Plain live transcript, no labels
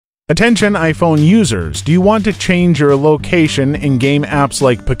Attention iPhone users, do you want to change your location in game apps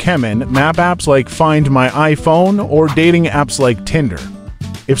like Pokémon, map apps like Find My iPhone, or dating apps like Tinder?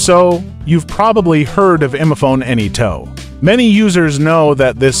 If so, you've probably heard of iPhone AnyTo. Many users know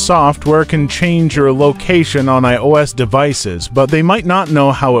that this software can change your location on iOS devices, but they might not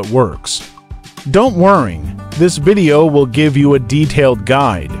know how it works. Don't worry, this video will give you a detailed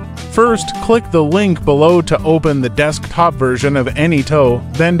guide. First, click the link below to open the desktop version of AnyTo,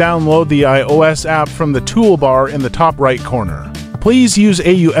 then download the iOS app from the toolbar in the top right corner. Please use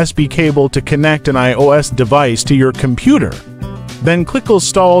a USB cable to connect an iOS device to your computer. Then click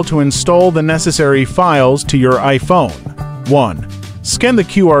Install to install the necessary files to your iPhone. 1. Scan the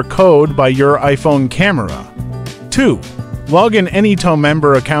QR code by your iPhone camera. 2. Log in AnyTo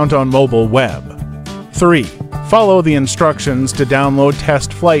member account on mobile web. 3. Follow the instructions to download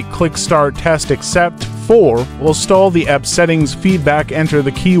test flight. Click Start Test Accept. 4. Install the app settings feedback. Enter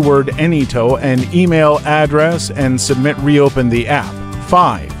the keyword AnyTo and email address and submit. Reopen the app.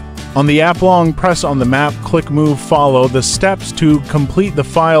 5. On the app, long press on the map, click Move. Follow the steps to complete the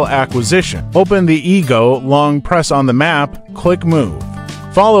file acquisition. Open the 𝐀𝐬𝐭, long press on the map, click Move.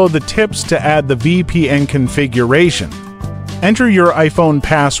 Follow the tips to add the VPN configuration. Enter your iPhone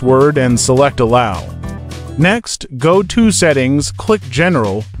password and select Allow. Next, go to Settings, click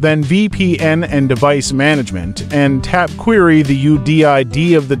General, then VPN and Device Management, and tap Query the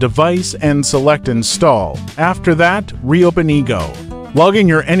UDID of the device and select Install. After that, reopen 𝐀𝐀𝐬𝐭. Log in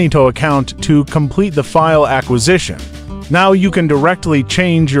your AnyTo account to complete the file acquisition. Now you can directly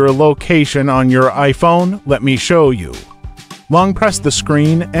change your location on your iPhone. Let me show you. Long press the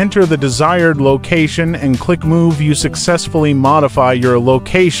screen, enter the desired location, and click Move. You successfully modify your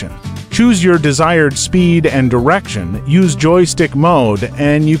location. Choose your desired speed and direction, use joystick mode,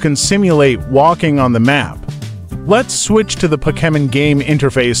 and you can simulate walking on the map. Let's switch to the Pokémon game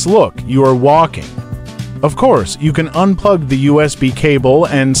interface. Look, you are walking. Of course, you can unplug the USB cable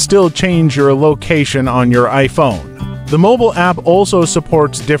and still change your location on your iPhone. The mobile app also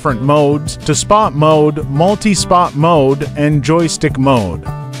supports different modes: to spot mode, multi-spot mode, and joystick mode.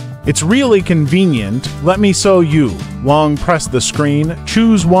 It's really convenient. Let me show you. Long press the screen,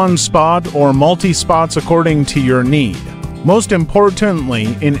 choose one spot or multi-spots according to your need. Most importantly,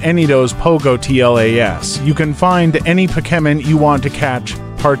 in AnyTo's PoGo TLAS, you can find any Pokémon you want to catch,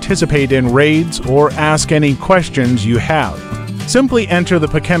 participate in raids, or ask any questions you have. Simply enter the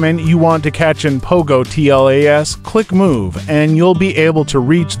Pokémon you want to catch in PoGo TLAS, click Move, and you'll be able to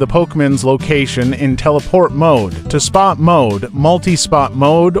reach the Pokémon's location in teleport mode, to spot mode, multi-spot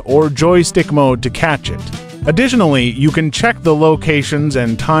mode, or joystick mode to catch it. Additionally, you can check the locations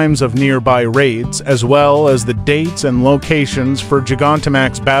and times of nearby raids, as well as the dates and locations for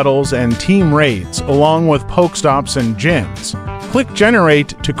Gigantamax battles and team raids, along with Pokestops and gyms. Click Generate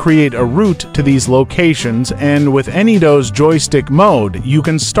to create a route to these locations, and with AnyTo's joystick mode, you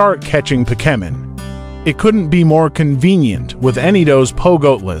can start catching Pokémon. It couldn't be more convenient. With AnyTo's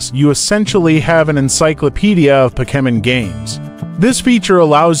PoGotless, you essentially have an encyclopedia of Pokémon games. This feature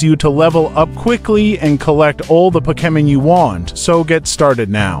allows you to level up quickly and collect all the Pokémon you want, so get started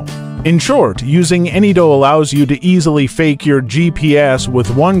now. In short, using AnyTo allows you to easily fake your GPS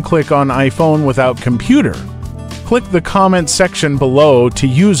with one click on iPhone without computer. Click the comment section below to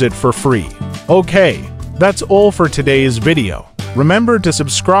use it for free. Okay, that's all for today's video. Remember to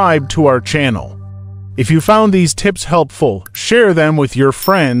subscribe to our channel. If you found these tips helpful, share them with your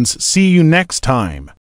friends. See you next time.